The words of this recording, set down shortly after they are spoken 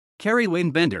Carey Wayne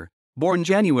Bender, born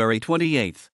January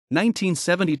 28,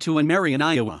 1972 in Marion,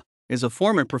 Iowa, is a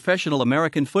former professional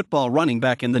American football running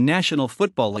back in the National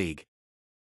Football League.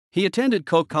 He attended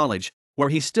Coe College, where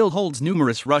he still holds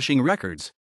numerous rushing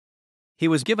records. He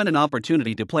was given an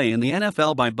opportunity to play in the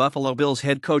NFL by Buffalo Bills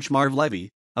head coach Marv Levy,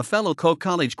 a fellow Coe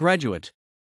College graduate.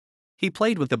 He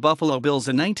played with the Buffalo Bills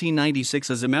in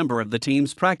 1996 as a member of the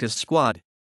team's practice squad.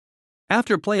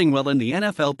 After playing well in the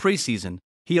NFL preseason,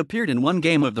 he appeared in one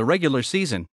game of the regular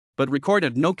season, but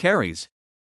recorded no carries.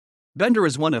 Bender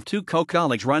is one of two Coe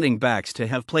College running backs to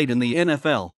have played in the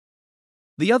NFL.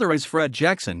 The other is Fred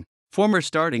Jackson, former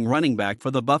starting running back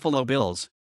for the Buffalo Bills.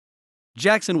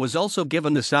 Jackson was also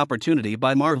given this opportunity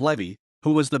by Marv Levy,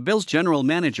 who was the Bills' general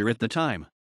manager at the time.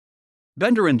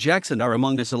 Bender and Jackson are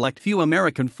among the select few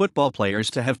American football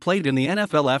players to have played in the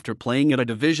NFL after playing at a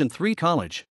Division III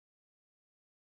college.